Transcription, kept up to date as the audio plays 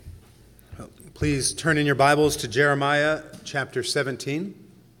Please turn in your Bibles to Jeremiah chapter 17.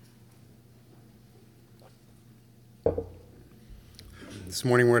 This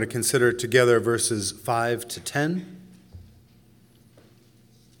morning we're going to consider together verses 5 to 10.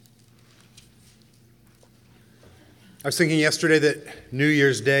 I was thinking yesterday that New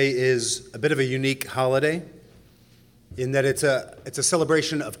Year's Day is a bit of a unique holiday in that it's a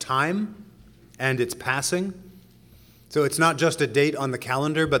celebration of time and its passing. So it's not just a date on the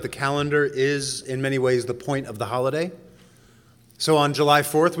calendar, but the calendar is in many ways the point of the holiday. So on July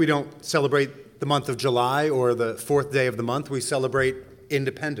 4th, we don't celebrate the month of July or the fourth day of the month. We celebrate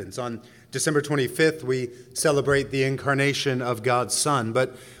independence. On December 25th, we celebrate the incarnation of God's Son.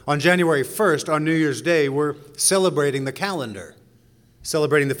 But on January 1st, on New Year's Day, we're celebrating the calendar,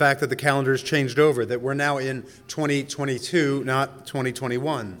 celebrating the fact that the calendar has changed over, that we're now in 2022, not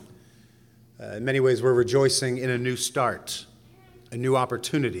 2021. In many ways, we're rejoicing in a new start, a new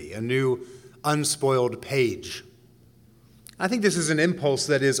opportunity, a new unspoiled page. I think this is an impulse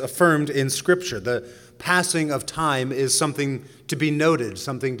that is affirmed in Scripture. The passing of time is something to be noted,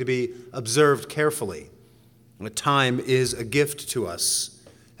 something to be observed carefully. Time is a gift to us,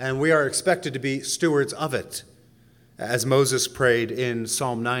 and we are expected to be stewards of it. As Moses prayed in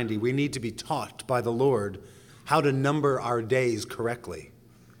Psalm 90, we need to be taught by the Lord how to number our days correctly.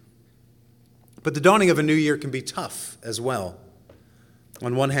 But the dawning of a new year can be tough as well.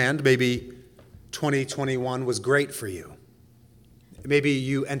 On one hand, maybe 2021 was great for you. Maybe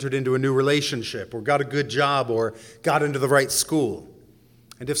you entered into a new relationship or got a good job or got into the right school.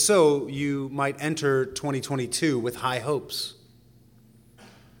 And if so, you might enter 2022 with high hopes.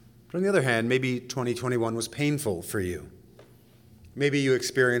 But on the other hand, maybe 2021 was painful for you. Maybe you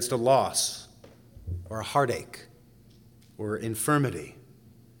experienced a loss or a heartache or infirmity.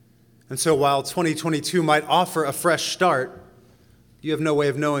 And so while 2022 might offer a fresh start, you have no way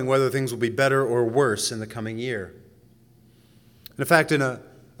of knowing whether things will be better or worse in the coming year. In fact, in a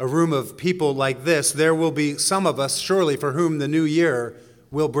room of people like this, there will be some of us, surely, for whom the new year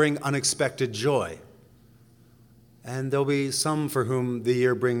will bring unexpected joy. And there'll be some for whom the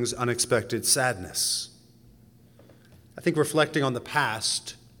year brings unexpected sadness. I think reflecting on the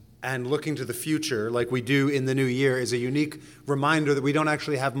past and looking to the future like we do in the new year is a unique reminder that we don't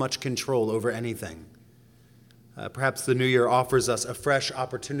actually have much control over anything. Perhaps the new year offers us a fresh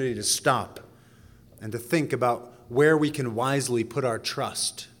opportunity to stop and to think about where we can wisely put our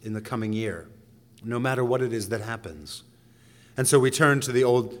trust in the coming year, no matter what it is that happens. And so we turn to the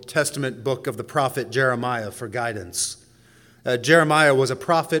Old Testament book of the prophet Jeremiah for guidance. Jeremiah was a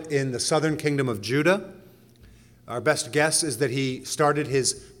prophet in the southern kingdom of Judah. Our best guess is that he started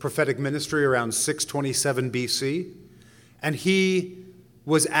his prophetic ministry around 627 BC, and he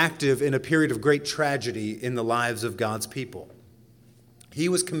was active in a period of great tragedy in the lives of God's people. He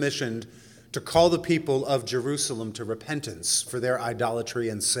was commissioned to call the people of Jerusalem to repentance for their idolatry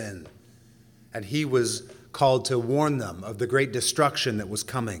and sin, and he was called to warn them of the great destruction that was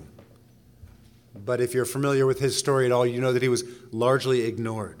coming. But if you're familiar with his story at all, you know that he was largely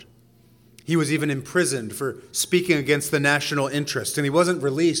ignored. He was even imprisoned for speaking against the national interest, and he wasn't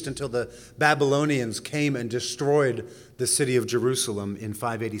released until the Babylonians came and destroyed the city of Jerusalem in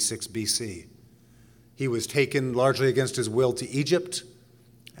 586 BC. He was taken largely against his will to Egypt,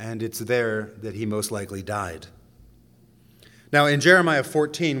 and it's there that he most likely died. Now, in Jeremiah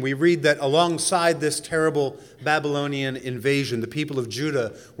 14, we read that alongside this terrible Babylonian invasion, the people of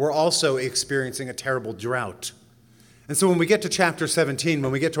Judah were also experiencing a terrible drought. And so when we get to chapter 17,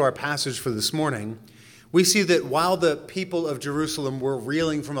 when we get to our passage for this morning, we see that while the people of Jerusalem were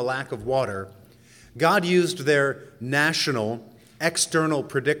reeling from a lack of water, God used their national, external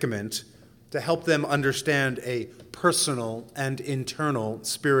predicament to help them understand a personal and internal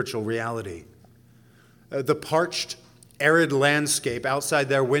spiritual reality. The parched, arid landscape outside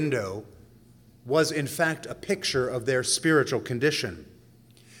their window was in fact a picture of their spiritual condition.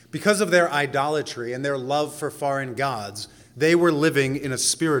 Because of their idolatry and their love for foreign gods, they were living in a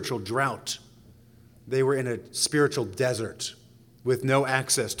spiritual drought. They were in a spiritual desert with no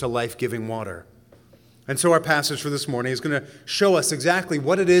access to life-giving water. And so our passage for this morning is going to show us exactly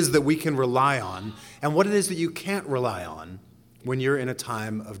what it is that we can rely on and what it is that you can't rely on when you're in a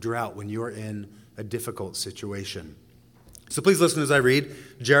time of drought, when you're in a difficult situation. So please listen as I read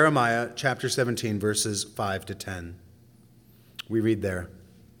Jeremiah chapter 17, verses 5 to 10. We read there.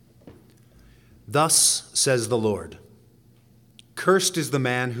 Thus says the Lord, cursed is the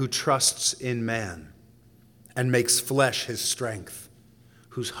man who trusts in man and makes flesh his strength,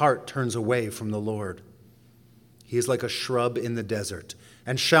 whose heart turns away from the Lord. He is like a shrub in the desert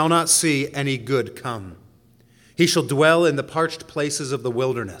and shall not see any good come. He shall dwell in the parched places of the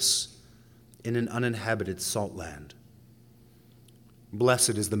wilderness. in an uninhabited salt land.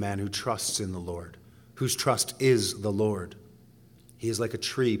 Blessed is the man who trusts in the Lord, whose trust is the Lord. He is like a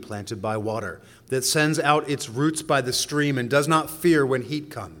tree planted by water that sends out its roots by the stream and does not fear when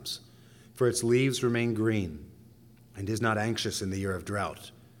heat comes, for its leaves remain green, and is not anxious in the year of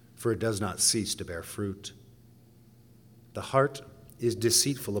drought, for it does not cease to bear fruit. The heart is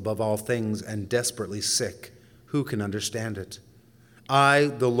deceitful above all things and desperately sick. Who can understand it? I,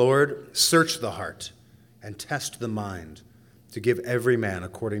 the Lord, search the heart and test the mind, to give every man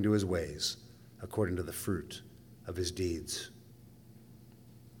according to his ways, according to the fruit of his deeds.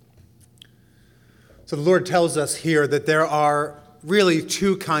 So the Lord tells us here that there are really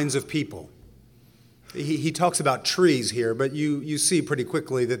two kinds of people. He talks about trees here, but you see pretty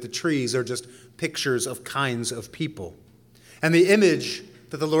quickly that the trees are just pictures of kinds of people. And the image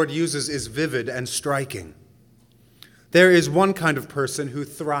that the Lord uses is vivid and striking. There is one kind of person who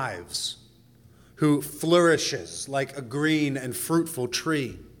thrives, who flourishes like a green and fruitful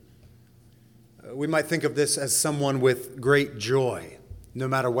tree. We might think of this as someone with great joy, no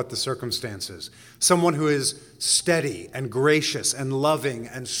matter what the circumstances. Someone who is steady and gracious and loving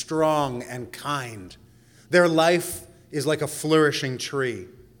and strong and kind. Their life is like a flourishing tree.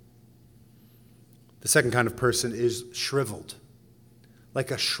 The second kind of person is shriveled,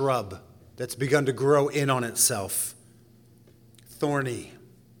 like a shrub that's begun to grow in on itself. Thorny,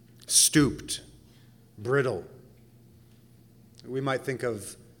 stooped, brittle. We might think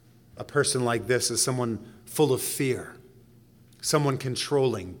of a person like this as someone full of fear, someone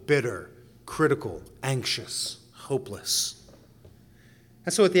controlling, bitter, critical, anxious, hopeless.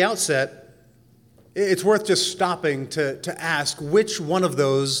 And so at the outset, it's worth just stopping to ask which one of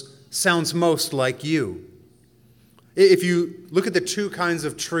those sounds most like you. If you look at the two kinds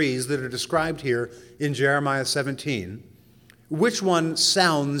of trees that are described here in Jeremiah 17, which one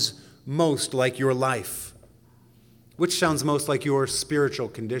sounds most like your life? Which sounds most like your spiritual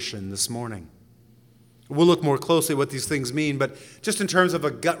condition this morning? We'll look more closely at what these things mean, but just in terms of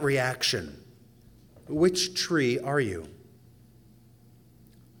a gut reaction, which tree are you?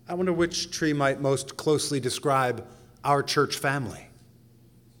 I wonder which tree might most closely describe our church family.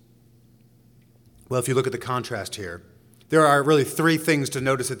 Well, if you look at the contrast here, there are really three things to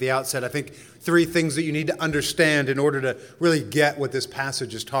notice at the outset. I think three things that you need to understand in order to really get what this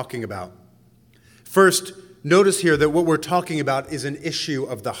passage is talking about. First, notice here that what we're talking about is an issue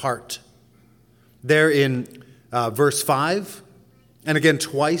of the heart. There in verse 5, and again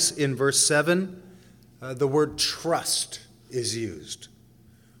twice in verse 7, the word trust is used.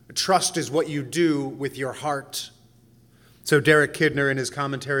 Trust is what you do with your heart. So Derek Kidner, in his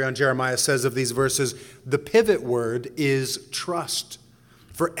commentary on Jeremiah, says of these verses, the pivot word is trust,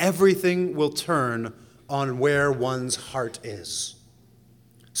 for everything will turn on where one's heart is.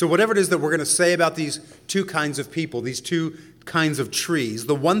 So whatever it is that we're going to say about these two kinds of people, these two kinds of trees,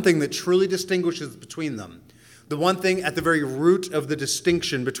 the one thing that truly distinguishes between them, the one thing at the very root of the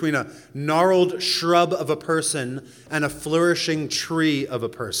distinction between a gnarled shrub of a person and a flourishing tree of a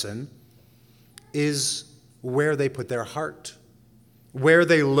person is where they put their heart, where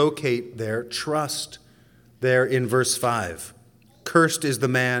they locate their trust. There in verse 5, cursed is the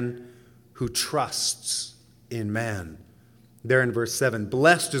man who trusts in man. There in verse 7,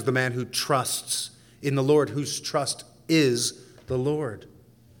 blessed is the man who trusts in the Lord, whose trust is the Lord.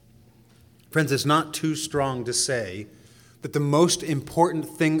 Friends, it's not too strong to say that the most important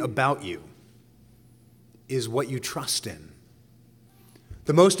thing about you is what you trust in.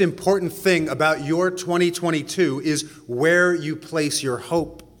 The most important thing about your 2022 is where you place your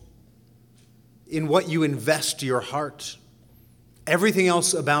hope, in what you invest your heart. Everything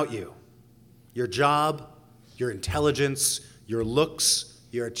else about you, your job, your intelligence, your looks,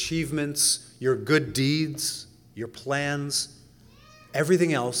 your achievements, your good deeds, your plans,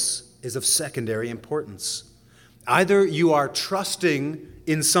 everything else is of secondary importance. Either you are trusting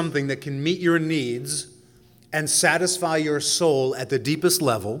in something that can meet your needs and satisfy your soul at the deepest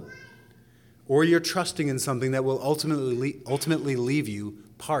level, or you're trusting in something that will ultimately leave you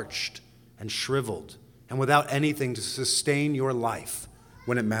parched and shriveled and without anything to sustain your life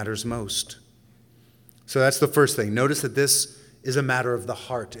when it matters most. So that's the first thing. Notice that this is a matter of the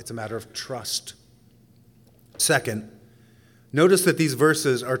heart. It's a matter of trust. Second, notice that these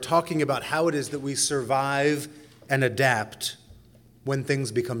verses are talking about how it is that we survive and adapt when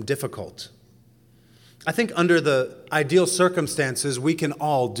things become difficult. I think under the ideal circumstances, we can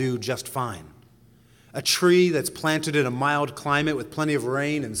all do just fine. A tree that's planted in a mild climate with plenty of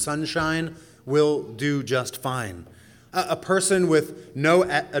rain and sunshine will do just fine. A person with no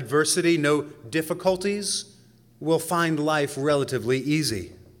adversity, no difficulties, will find life relatively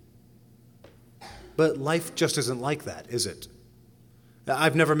easy. But life just isn't like that, is it?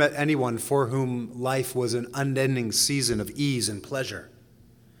 I've never met anyone for whom life was an unending season of ease and pleasure.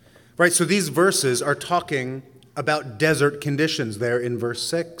 Right, so these verses are talking about desert conditions there in verse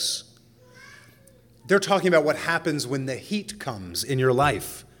 6. They're talking about what happens when the heat comes in your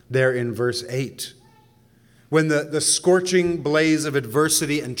life there in verse 8. When the scorching blaze of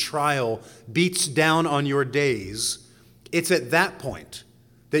adversity and trial beats down on your days, it's at that point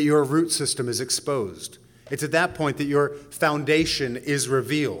that your root system is exposed. It's at that point that your foundation is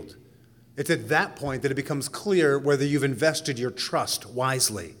revealed. It's at that point that it becomes clear whether you've invested your trust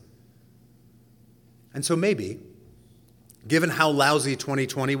wisely. And so maybe, given how lousy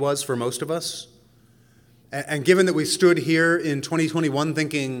 2020 was for most of us, and given that we stood here in 2021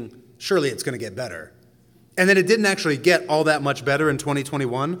 thinking, surely it's going to get better, and then it didn't actually get all that much better in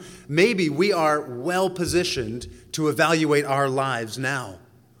 2021, maybe we are well positioned to evaluate our lives now.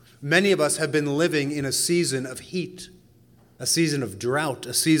 Many of us have been living in a season of heat, a season of drought,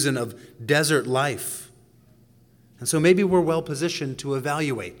 a season of desert life. And so maybe we're well positioned to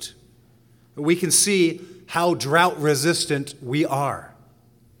evaluate. We can see how drought resistant we are.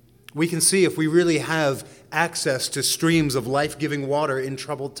 We can see if we really have access to streams of life-giving water in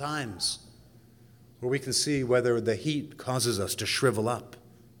troubled times. Or we can see whether the heat causes us to shrivel up.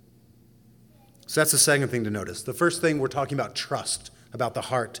 So that's the second thing to notice. The first thing, we're talking about trust, about the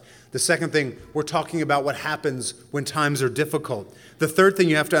heart. The second thing, we're talking about what happens when times are difficult. The third thing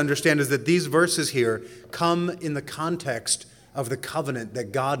you have to understand is that these verses here come in the context of the covenant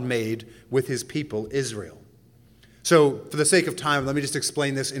that God made with his people, Israel. So, for the sake of time, let me just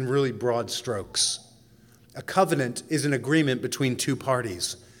explain this in really broad strokes. A covenant is an agreement between two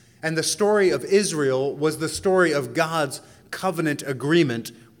parties. And the story of Israel was the story of God's covenant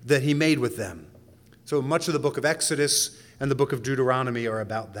agreement that he made with them. So much of the book of Exodus and the book of Deuteronomy are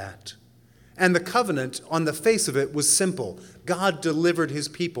about that. And the covenant, on the face of it, was simple. God delivered his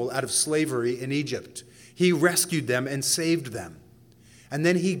people out of slavery in Egypt. He rescued them and saved them. And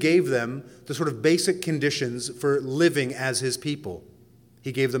then he gave them the sort of basic conditions for living as his people.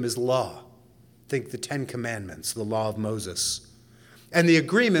 He gave them his law. Think the 10 Commandments, the law of Moses. And the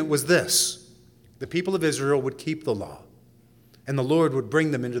agreement was this: the people of Israel would keep the law, and the Lord would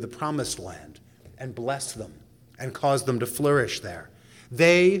bring them into the promised land and bless them and cause them to flourish there.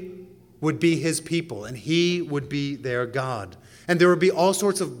 They would be his people, and he would be their God. And there would be all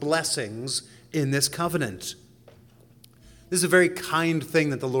sorts of blessings in this covenant. This is a very kind thing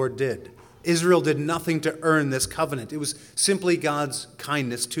that the Lord did. Israel did nothing to earn this covenant. It was simply God's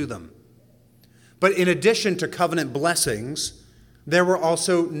kindness to them. But in addition to covenant blessings, there were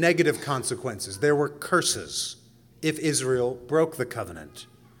also negative consequences. There were curses if Israel broke the covenant.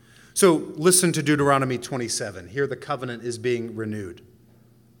 So listen to Deuteronomy 27. Here the covenant is being renewed.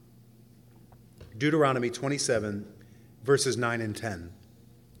 Deuteronomy 27, verses 9 and 10.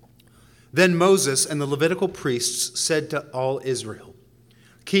 Then Moses and the Levitical priests said to all Israel,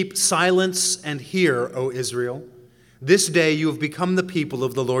 "Keep silence and hear, O Israel. This day you have become the people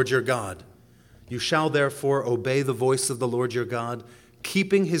of the Lord your God. You shall therefore obey the voice of the Lord your God,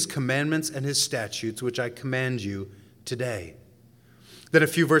 keeping his commandments and his statutes, which I command you today." Then a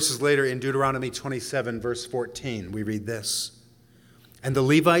few verses later in Deuteronomy 27, verse 14, we read this: "And the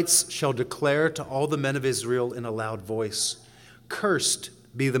Levites shall declare to all the men of Israel in a loud voice, Cursed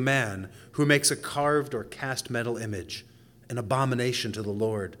be the man who makes a carved or cast metal image, an abomination to the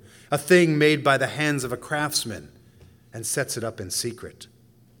Lord, a thing made by the hands of a craftsman, and sets it up in secret."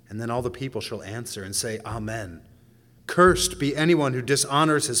 And then all the people shall answer and say, "Amen. Cursed be anyone who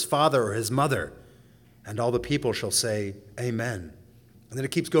dishonors his father or his mother." And all the people shall say, "Amen." And then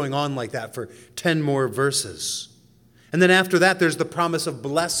it keeps going on like that for 10 more verses. And then after that, there's the promise of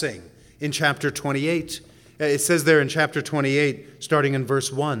blessing in chapter 28. It says there in chapter 28, starting in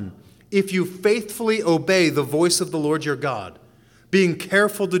verse 1, "If you faithfully obey the voice of the Lord your God, being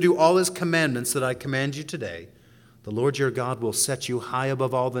careful to do all his commandments that I command you today, the Lord your God will set you high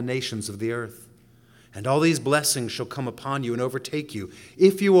above all the nations of the earth. And all these blessings shall come upon you and overtake you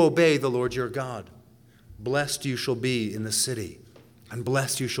if you obey the Lord your God. Blessed you shall be in the city, and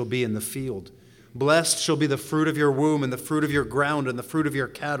blessed you shall be in the field. Blessed shall be the fruit of your womb, and the fruit of your ground, and the fruit of your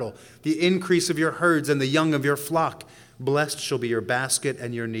cattle, the increase of your herds, and the young of your flock. Blessed shall be your basket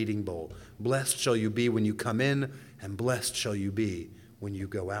and your kneading bowl. Blessed shall you be when you come in, and blessed shall you be when you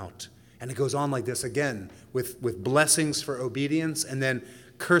go out." And it goes on like this again, with blessings for obedience, and then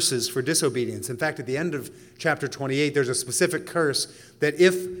curses for disobedience. In fact, at the end of chapter 28, there's a specific curse that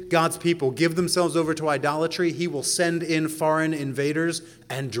if God's people give themselves over to idolatry, he will send in foreign invaders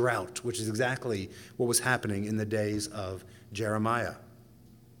and drought, which is exactly what was happening in the days of Jeremiah.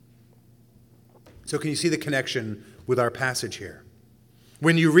 So can you see the connection with our passage here?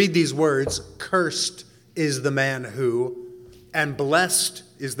 When you read these words, cursed is the man who, and blessed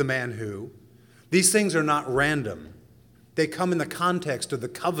is the man who, these things are not random. They come in the context of the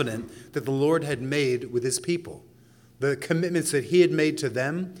covenant that the Lord had made with his people, the commitments that he had made to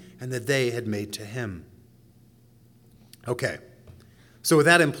them and that they had made to him. Okay, so with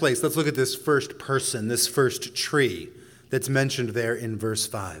that in place, let's look at this first person, this first tree that's mentioned there in verse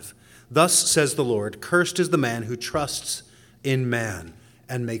 5. Thus says the Lord, cursed is the man who trusts in man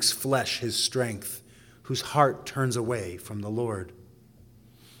and makes flesh his strength, whose heart turns away from the Lord.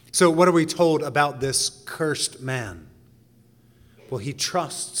 So what are we told about this cursed man? Well, he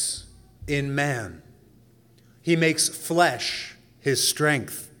trusts in man. He makes flesh his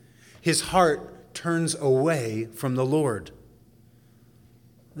strength. His heart turns away from the Lord.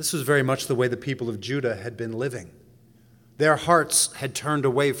 This was very much the way the people of Judah had been living. Their hearts had turned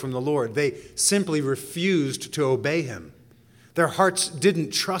away from the Lord. They simply refused to obey him. Their hearts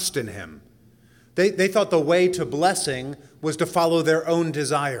didn't trust in him. They thought the way to blessing was to follow their own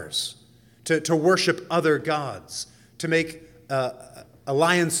desires, to worship other gods, to make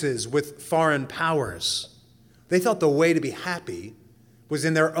alliances with foreign powers. They thought the way to be happy was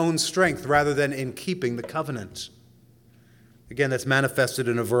in their own strength rather than in keeping the covenant. Again, that's manifested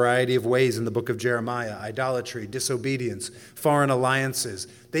in a variety of ways in the book of Jeremiah: idolatry, disobedience, foreign alliances.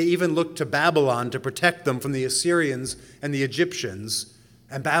 They even looked to Babylon to protect them from the Assyrians and the Egyptians,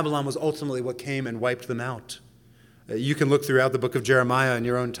 and Babylon was ultimately what came and wiped them out. You can look throughout the book of Jeremiah in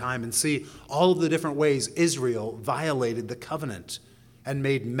your own time and see all of the different ways Israel violated the covenant and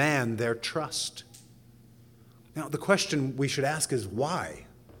made man their trust. Now, the question we should ask is why?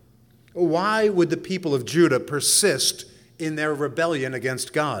 Why would the people of Judah persist in their rebellion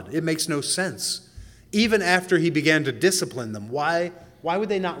against God? It makes no sense. Even after he began to discipline them, why would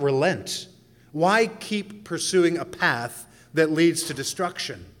they not relent? Why keep pursuing a path that leads to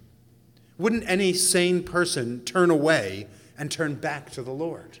destruction? Wouldn't any sane person turn away and turn back to the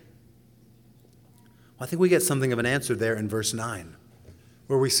Lord? Well, I think we get something of an answer there in verse 9,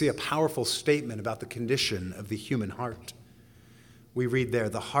 where we see a powerful statement about the condition of the human heart. We read there,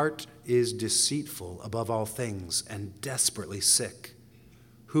 the heart is deceitful above all things and desperately sick.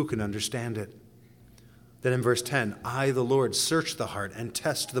 Who can understand it? Then in verse 10, I, the Lord, search the heart and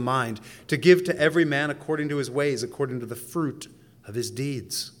test the mind to give to every man according to his ways, according to the fruit of his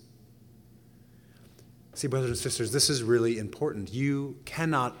deeds. See, brothers and sisters, this is really important. You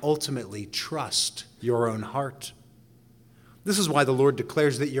cannot ultimately trust your own heart. This is why the Lord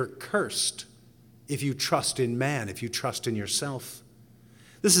declares that you're cursed if you trust in man, if you trust in yourself.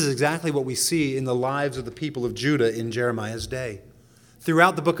 This is exactly what we see in the lives of the people of Judah in Jeremiah's day.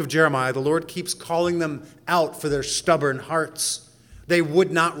 Throughout the book of Jeremiah, the Lord keeps calling them out for their stubborn hearts. They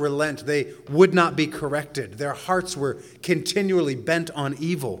would not relent. They would not be corrected. Their hearts were continually bent on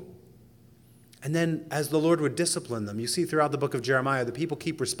evil. And then as the Lord would discipline them, you see throughout the book of Jeremiah, the people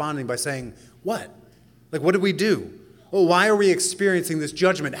keep responding by saying, what? Like, what did we do? Oh, why are we experiencing this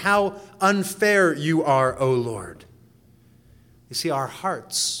judgment? How unfair you are, O Lord. You see, our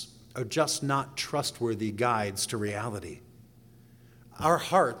hearts are just not trustworthy guides to reality. Our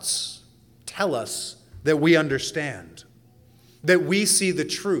hearts tell us that we understand, that we see the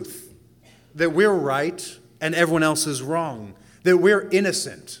truth, that we're right and everyone else is wrong, that we're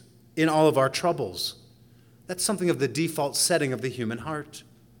innocent in all of our troubles. That's something of the default setting of the human heart.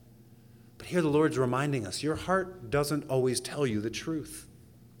 But here the Lord's reminding us, your heart doesn't always tell you the truth.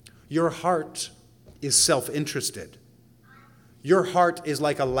 Your heart is self-interested. Your heart is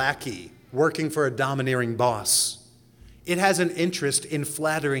like a lackey working for a domineering boss. It has an interest in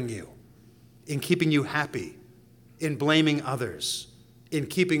flattering you, in keeping you happy, in blaming others, in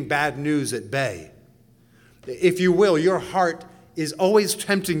keeping bad news at bay. If you will, your heart is always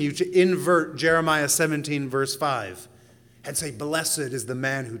tempting you to invert Jeremiah 17, verse 5, and say, blessed is the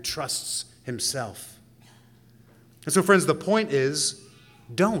man who trusts himself. And so, friends, the point is,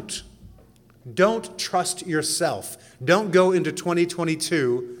 don't trust yourself. Don't go into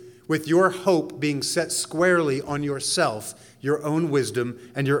 2022 with your hope being set squarely on yourself, your own wisdom,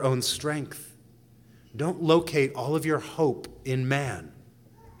 and your own strength. Don't locate all of your hope in man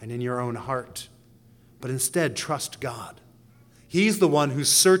and in your own heart, but instead trust God. He's the one who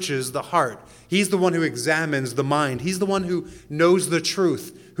searches the heart. He's the one who examines the mind. He's the one who knows the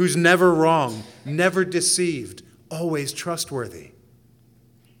truth, who's never wrong, never deceived, always trustworthy.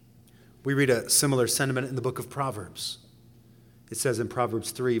 We read a similar sentiment in the book of Proverbs. It says in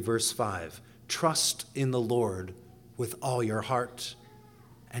Proverbs 3, verse 5, trust in the Lord with all your heart,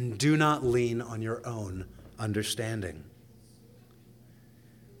 and do not lean on your own understanding.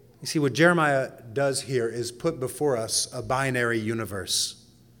 You see, what Jeremiah does here is put before us a binary universe.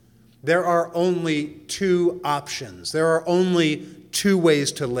 There are only two options. There are only two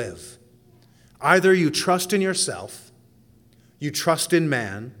ways to live. Either you trust in yourself, you trust in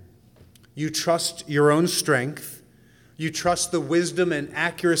man, you trust your own strength, you trust the wisdom and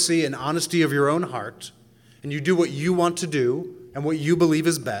accuracy and honesty of your own heart, and you do what you want to do and what you believe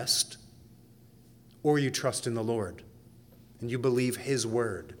is best, or you trust in the Lord, and you believe his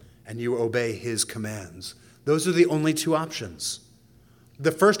word, and you obey his commands. Those are the only two options.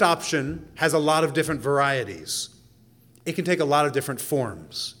 The first option has a lot of different varieties. It can take a lot of different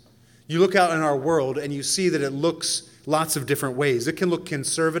forms. You look out in our world and you see that it looks lots of different ways. It can look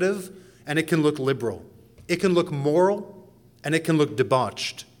conservative and it can look liberal. It can look moral and it can look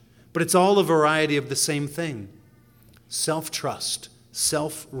debauched. But it's all a variety of the same thing. Self-trust,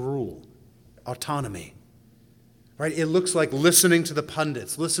 self-rule, autonomy. Right? It looks like listening to the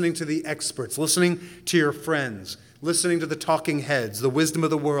pundits, listening to the experts, listening to your friends, listening to the talking heads, the wisdom of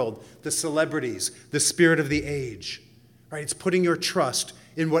the world, the celebrities, the spirit of the age. Right? It's putting your trust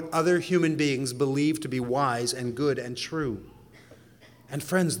in what other human beings believe to be wise and good and true. And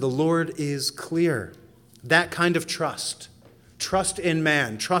friends, the Lord is clear. That kind of trust in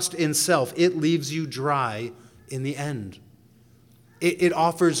man, trust in self, it leaves you dry in the end. It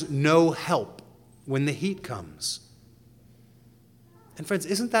offers no help when the heat comes. And friends,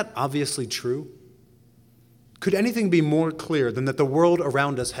 isn't that obviously true? Could anything be more clear than that the world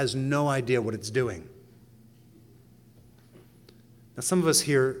around us has no idea what it's doing? Now, some of us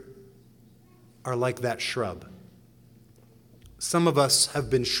here are like that shrub. Some of us have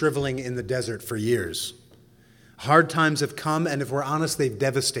been shriveling in the desert for years. Hard times have come, and if we're honest, they've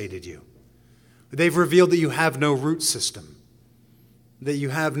devastated you. They've revealed that you have no root system, that you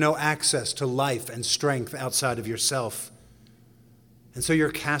have no access to life and strength outside of yourself. And so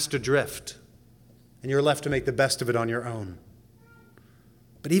you're cast adrift, and you're left to make the best of it on your own.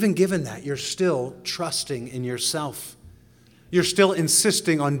 But even given that, you're still trusting in yourself. You're still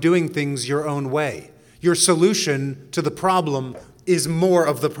insisting on doing things your own way. Your solution to the problem is more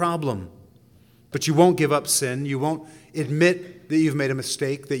of the problem. But you won't give up sin. You won't admit that you've made a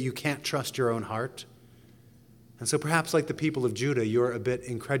mistake, that you can't trust your own heart. And so perhaps like the people of Judah, you're a bit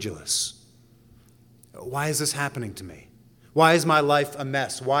incredulous. Why is this happening to me? Why is my life a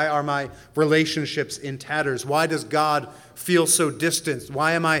mess? Why are my relationships in tatters? Why does God feel so distant?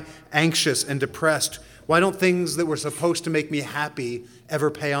 Why am I anxious and depressed? Why don't things that were supposed to make me happy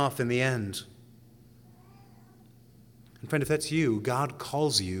ever pay off in the end? And friend, if that's you, God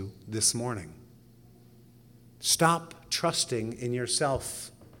calls you this morning. Stop trusting in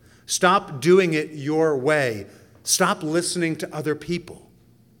yourself. Stop doing it your way. Stop listening to other people.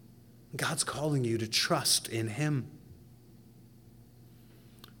 God's calling you to trust in him.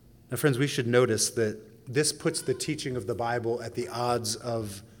 Now, friends, we should notice that this puts the teaching of the Bible at the odds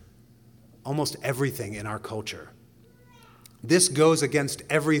of almost everything in our culture. This goes against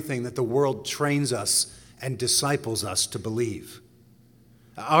everything that the world trains us and disciples us to believe.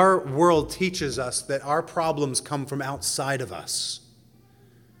 Our world teaches us that our problems come from outside of us.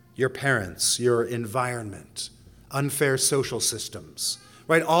 Your parents, your environment, unfair social systems,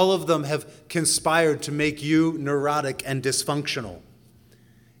 right? All of them have conspired to make you neurotic and dysfunctional.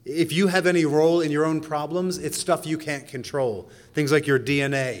 If you have any role in your own problems, it's stuff you can't control. Things like your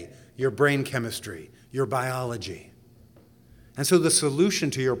DNA, your brain chemistry, your biology. And so the solution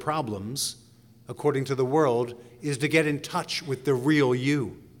to your problems, according to the world, is to get in touch with the real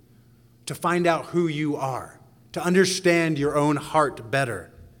you, to find out who you are, to understand your own heart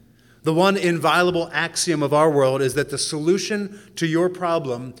better. The one inviolable axiom of our world is that the solution to your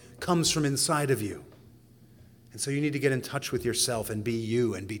problem comes from inside of you. And so you need to get in touch with yourself and be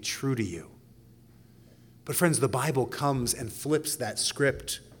you and be true to you. But friends, the Bible comes and flips that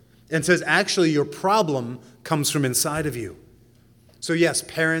script and says, actually, your problem comes from inside of you. So yes,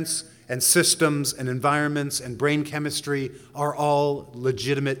 parents and systems and environments and brain chemistry are all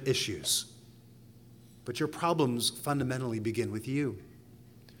legitimate issues. But your problems fundamentally begin with you.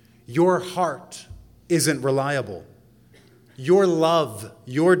 Your heart isn't reliable. Your love,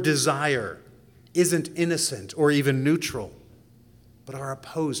 your desire isn't innocent or even neutral, but are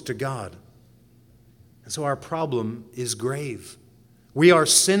opposed to God. And so our problem is grave. We are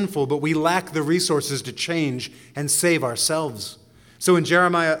sinful, but we lack the resources to change and save ourselves. So in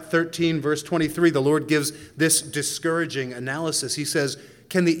Jeremiah 13, verse 23, the Lord gives this discouraging analysis. He says,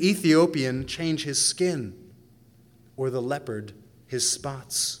 "Can the Ethiopian change his skin, or the leopard his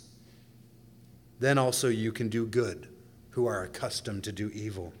spots? Then also you can do good, who are accustomed to do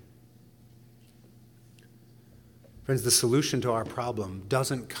evil." Friends, the solution to our problem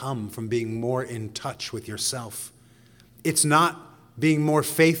doesn't come from being more in touch with yourself. It's not being more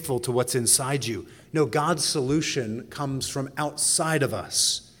faithful to what's inside you. No, God's solution comes from outside of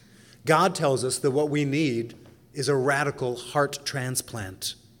us. God tells us that what we need is a radical heart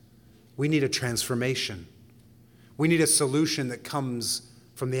transplant. We need a transformation. We need a solution that comes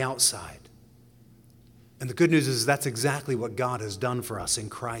from the outside. And the good news is that's exactly what God has done for us in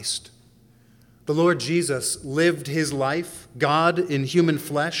Christ. The Lord Jesus lived his life, God in human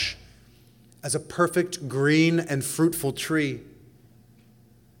flesh, as a perfect, green, and fruitful tree.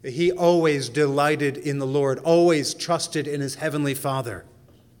 He always delighted in the Lord, always trusted in his heavenly Father.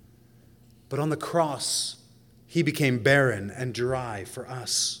 But on the cross, he became barren and dry for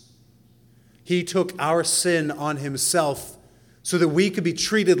us. He took our sin on himself so that we could be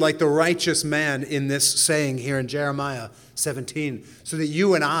treated like the righteous man in this saying here in Jeremiah 17, so that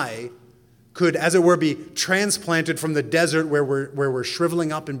you and I could, as it were, be transplanted from the desert where we're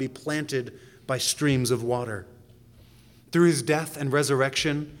shriveling up and be planted by streams of water. Through his death and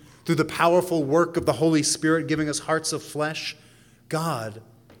resurrection, through the powerful work of the Holy Spirit giving us hearts of flesh, God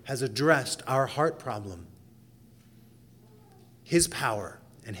has addressed our heart problem. His power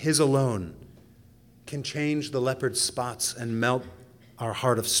and his alone can change the leopard's spots and melt our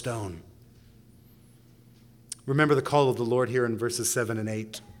heart of stone. Remember the call of the Lord here in verses 7 and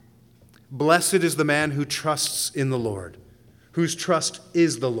 8. Blessed is the man who trusts in the Lord, whose trust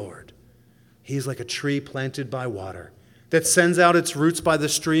is the Lord. He is like a tree planted by water that sends out its roots by the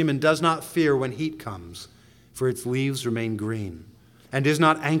stream and does not fear when heat comes, for its leaves remain green, and is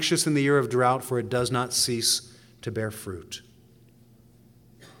not anxious in the year of drought, for it does not cease to bear fruit.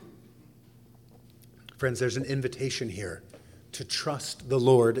 Friends, there's an invitation here to trust the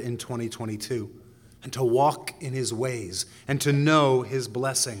Lord in 2022 and to walk in his ways and to know his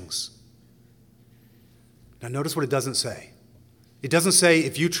blessings. Now notice what it doesn't say. It doesn't say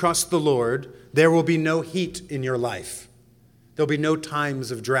if you trust the Lord, there will be no heat in your life. There'll be no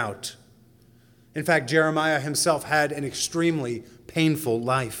times of drought. In fact, Jeremiah himself had an extremely painful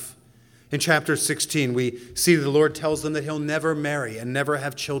life. In chapter 16, we see that the Lord tells them that he'll never marry and never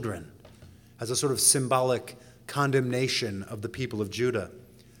have children, as a sort of symbolic condemnation of the people of Judah.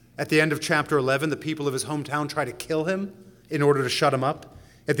 At the end of chapter 11, the people of his hometown try to kill him in order to shut him up.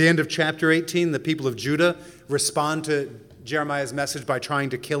 At the end of chapter 18, the people of Judah respond to Jeremiah's message by trying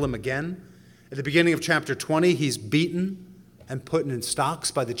to kill him again. At the beginning of chapter 20, he's beaten and put in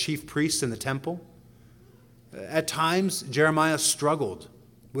stocks by the chief priests in the temple. At times, Jeremiah struggled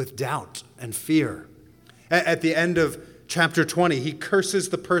with doubt and fear. At the end of chapter 20, he curses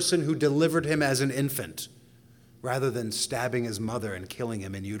the person who delivered him as an infant rather than stabbing his mother and killing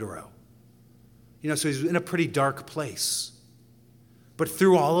him in utero. So he's in a pretty dark place. But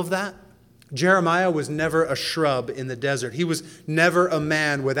through all of that, Jeremiah was never a shrub in the desert. He was never a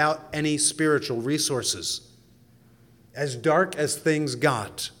man without any spiritual resources. As dark as things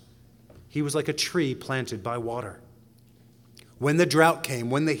got, he was like a tree planted by water. When the drought came,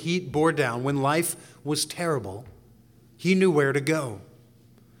 when the heat bore down, when life was terrible, he knew where to go.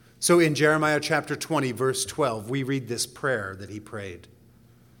 So in Jeremiah chapter 20, verse 12, we read this prayer that he prayed.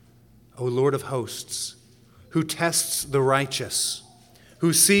 O Lord of hosts, who tests the righteous,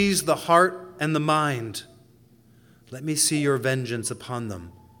 who sees the heart and the mind, let me see your vengeance upon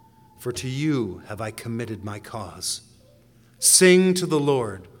them, for to you have I committed my cause. Sing to the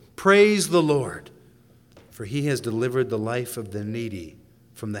Lord, praise the Lord, for he has delivered the life of the needy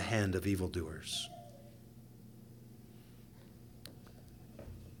from the hand of evildoers.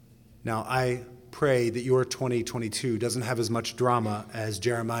 Now, I pray that your 2022 doesn't have as much drama as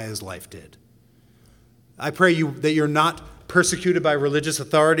Jeremiah's life did. I pray that you're not persecuted by religious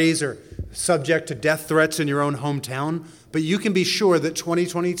authorities or subject to death threats in your own hometown, but you can be sure that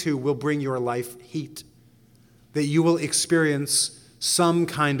 2022 will bring your life heat, that you will experience some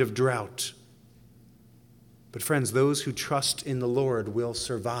kind of drought. But friends, those who trust in the Lord will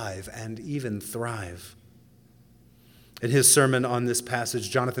survive and even thrive. In his sermon on this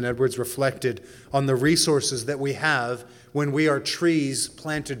passage, Jonathan Edwards reflected on the resources that we have when we are trees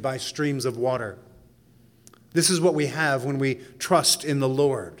planted by streams of water. This is what we have when we trust in the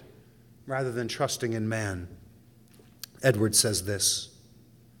Lord rather than trusting in man. Edwards says this: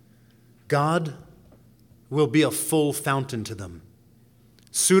 God will be a full fountain to them,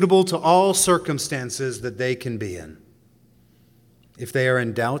 suitable to all circumstances that they can be in. If they are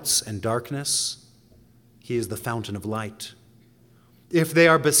in doubts and darkness, he is the fountain of light. If they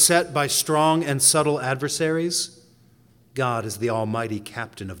are beset by strong and subtle adversaries, God is the almighty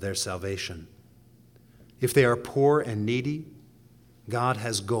captain of their salvation. If they are poor and needy, God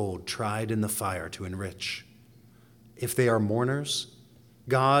has gold tried in the fire to enrich. If they are mourners,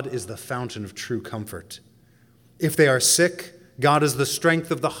 God is the fountain of true comfort. If they are sick, God is the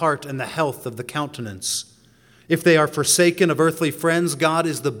strength of the heart and the health of the countenance. If they are forsaken of earthly friends, God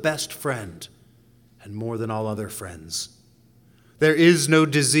is the best friend, and more than all other friends. There is no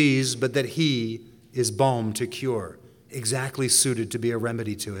disease but that he is balm to cure, exactly suited to be a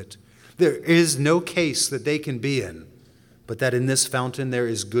remedy to it. There is no case that they can be in, but that in this fountain there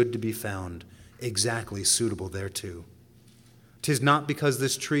is good to be found, exactly suitable thereto. 'Tis not because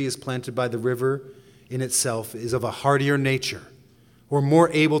this tree is planted by the river in itself is of a hardier nature, or more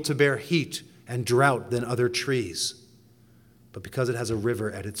able to bear heat and drought than other trees, but because it has a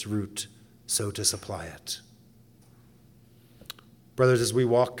river at its root, so to supply it. Brothers, as we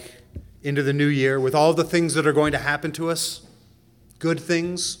walk into the new year with all the things that are going to happen to us, good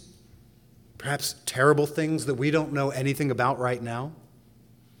things, perhaps terrible things that we don't know anything about right now,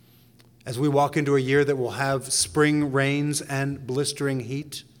 as we walk into a year that will have spring rains and blistering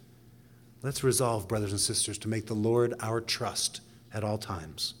heat, let's resolve, brothers and sisters, to make the Lord our trust at all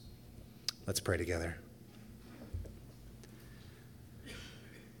times. Let's pray together.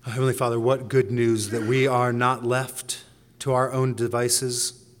 Oh, Heavenly Father, what good news that we are not left to our own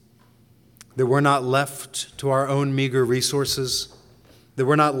devices, that we're not left to our own meager resources, that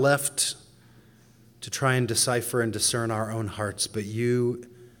we're not left to try and decipher and discern our own hearts, but you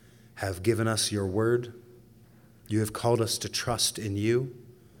have given us your word. You have called us to trust in you,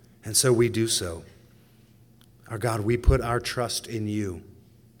 and so we do so. Our God, we put our trust in you.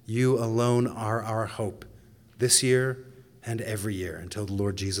 You alone are our hope this year and every year until the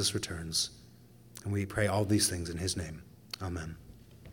Lord Jesus returns. And we pray all these things in his name. Amen.